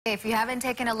If you haven't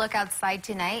taken a look outside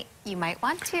tonight, you might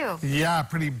want to. Yeah,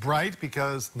 pretty bright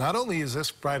because not only is this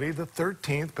Friday the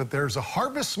 13th, but there's a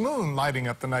harvest moon lighting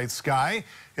up the night sky.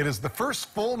 It is the first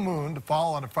full moon to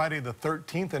fall on a Friday the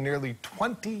 13th in nearly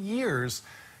 20 years.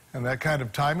 And that kind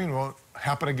of timing won't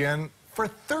happen again for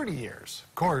 30 years.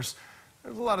 Of course,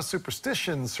 there's a lot of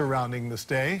superstitions surrounding this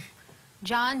day.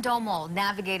 John Domel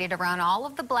navigated around all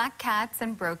of the black cats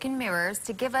and broken mirrors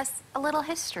to give us a little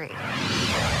history.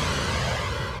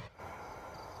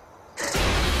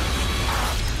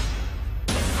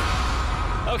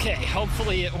 Okay,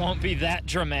 hopefully it won't be that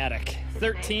dramatic.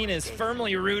 13 is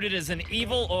firmly rooted as an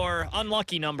evil or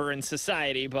unlucky number in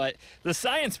society, but the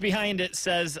science behind it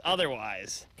says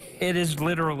otherwise. It is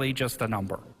literally just a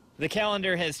number. The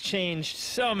calendar has changed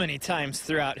so many times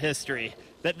throughout history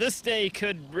that this day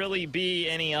could really be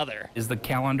any other. Is the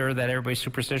calendar that everybody's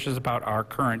superstitious about our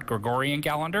current Gregorian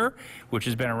calendar, which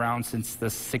has been around since the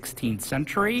 16th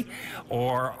century?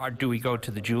 Or do we go to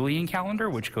the Julian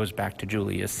calendar, which goes back to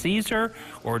Julius Caesar?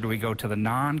 Or do we go to the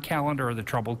non-calendar or the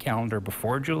troubled calendar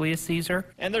before Julius Caesar?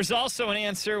 And there's also an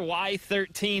answer why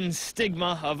 13's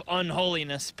stigma of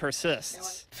unholiness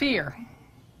persists. Fear.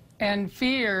 And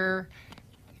fear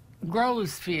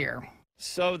grows fear.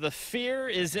 So the fear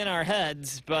is in our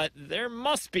heads, but there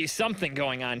must be something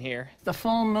going on here. The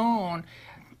full moon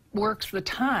works the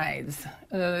tides,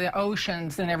 the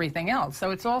oceans and everything else. So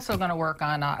it's also going to work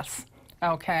on us,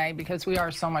 okay, because we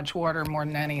are so much water more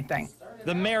than anything.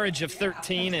 The marriage of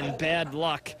 13 and bad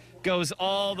luck goes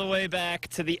all the way back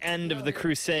to the end of the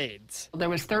Crusades.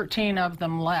 There was 13 of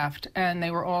them left, and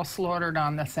they were all slaughtered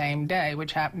on the same day,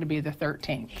 which happened to be the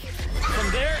 13th.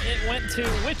 From there, it went to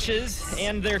witches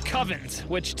and their covens,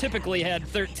 which typically had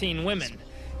 13 women.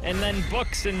 And then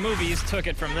books and movies took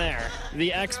it from there.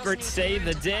 The experts say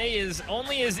the day is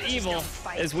only as evil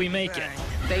as we make it.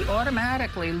 They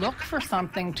automatically look for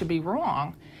something to be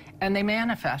wrong, and they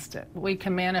manifest it. We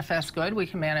can manifest good, we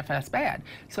can manifest bad.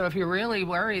 So if you're really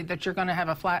worried that you're going to have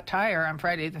a flat tire on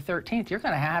Friday the 13th, you're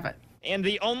going to have it. And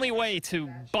the only way to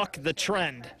buck the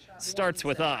trend starts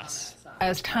with us.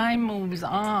 As time moves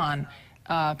on,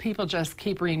 people just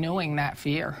keep renewing that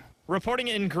fear. Reporting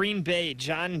in Green Bay,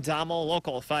 John Domel,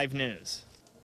 Local 5 News.